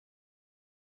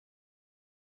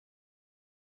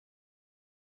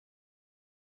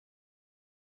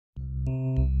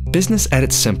Business at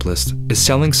its simplest is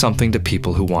selling something to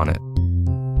people who want it.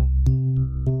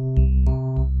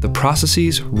 The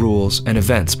processes, rules, and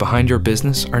events behind your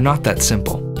business are not that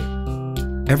simple.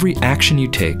 Every action you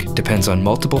take depends on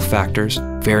multiple factors,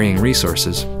 varying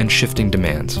resources, and shifting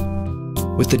demands.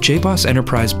 With the JBoss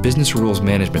Enterprise Business Rules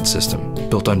Management System,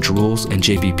 built on Rules and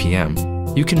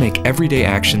JBPM, you can make everyday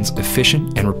actions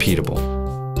efficient and repeatable.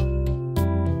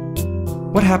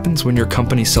 What happens when your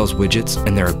company sells widgets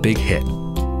and they're a big hit?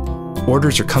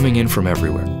 Orders are coming in from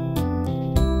everywhere.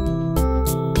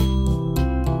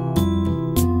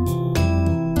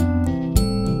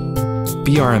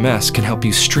 BRMS can help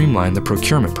you streamline the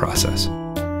procurement process.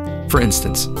 For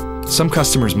instance, some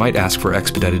customers might ask for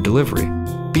expedited delivery.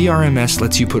 BRMS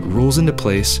lets you put rules into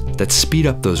place that speed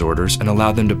up those orders and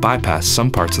allow them to bypass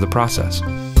some parts of the process.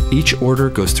 Each order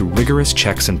goes through rigorous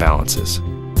checks and balances.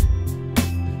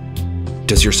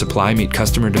 Does your supply meet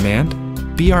customer demand?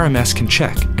 BRMS can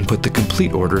check and put the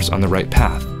complete orders on the right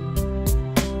path.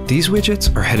 These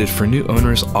widgets are headed for new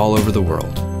owners all over the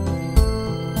world.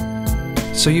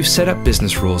 So you've set up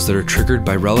business rules that are triggered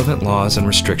by relevant laws and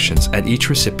restrictions at each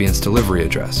recipient's delivery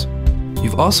address.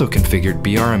 You've also configured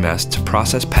BRMS to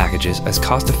process packages as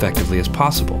cost-effectively as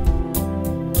possible.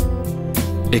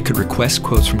 It could request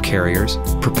quotes from carriers,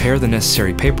 prepare the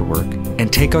necessary paperwork,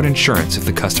 and take out insurance if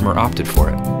the customer opted for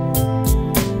it.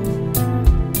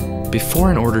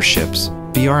 Before an order ships,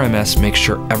 BRMS makes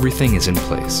sure everything is in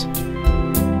place.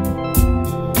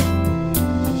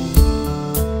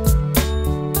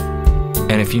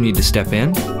 And if you need to step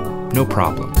in, no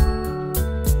problem.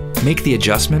 Make the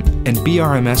adjustment and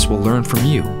BRMS will learn from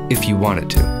you if you want it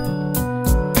to.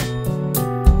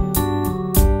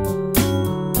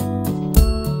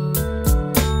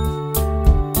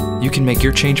 You can make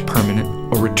your change permanent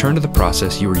or return to the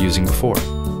process you were using before.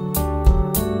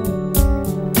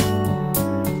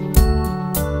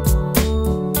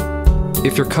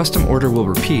 If your custom order will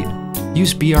repeat,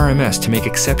 use BRMS to make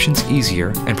exceptions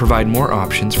easier and provide more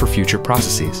options for future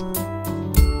processes.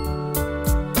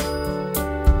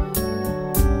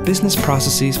 Business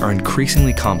processes are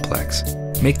increasingly complex.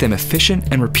 Make them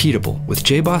efficient and repeatable with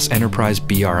JBoss Enterprise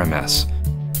BRMS.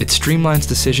 It streamlines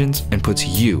decisions and puts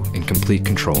you in complete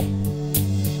control.